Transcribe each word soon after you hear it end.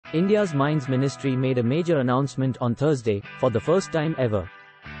India's Mines Ministry made a major announcement on Thursday, for the first time ever.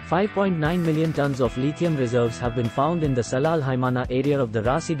 5.9 million tons of lithium reserves have been found in the Salal Haimana area of the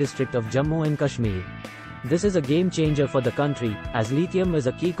Rasi district of Jammu and Kashmir. This is a game changer for the country, as lithium is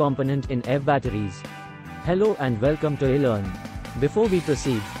a key component in EV batteries. Hello and welcome to eLearn. Before we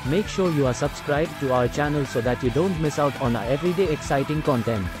proceed, make sure you are subscribed to our channel so that you don't miss out on our everyday exciting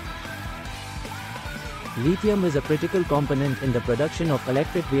content. Lithium is a critical component in the production of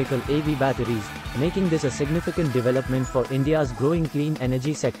electric vehicle EV batteries, making this a significant development for India's growing clean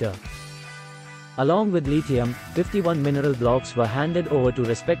energy sector. Along with lithium, 51 mineral blocks were handed over to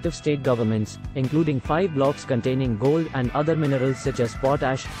respective state governments, including 5 blocks containing gold and other minerals such as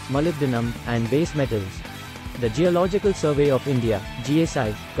potash, molybdenum, and base metals. The Geological Survey of India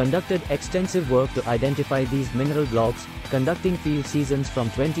 (GSI) conducted extensive work to identify these mineral blocks, conducting field seasons from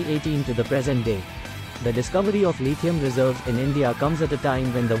 2018 to the present day. The discovery of lithium reserves in India comes at a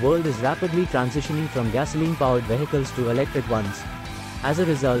time when the world is rapidly transitioning from gasoline-powered vehicles to electric ones. As a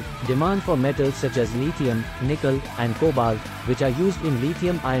result, demand for metals such as lithium, nickel, and cobalt, which are used in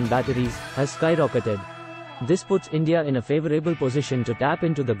lithium-ion batteries, has skyrocketed. This puts India in a favorable position to tap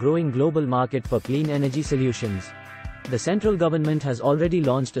into the growing global market for clean energy solutions. The central government has already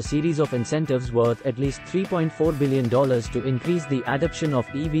launched a series of incentives worth at least $3.4 billion to increase the adoption of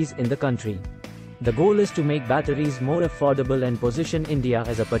EVs in the country. The goal is to make batteries more affordable and position India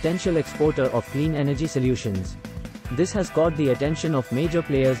as a potential exporter of clean energy solutions. This has caught the attention of major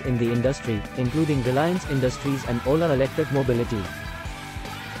players in the industry, including Reliance Industries and Ola Electric Mobility.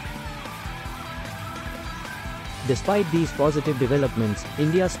 Despite these positive developments,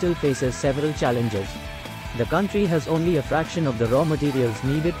 India still faces several challenges. The country has only a fraction of the raw materials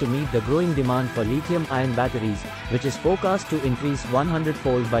needed to meet the growing demand for lithium-ion batteries, which is forecast to increase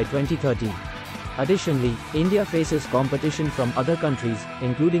 100-fold by 2030. Additionally, India faces competition from other countries,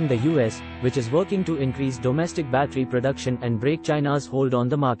 including the US, which is working to increase domestic battery production and break China's hold on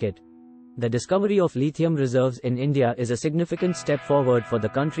the market. The discovery of lithium reserves in India is a significant step forward for the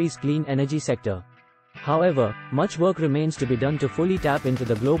country's clean energy sector. However, much work remains to be done to fully tap into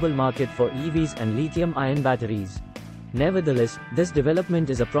the global market for EVs and lithium-ion batteries. Nevertheless, this development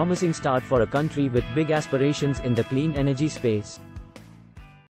is a promising start for a country with big aspirations in the clean energy space.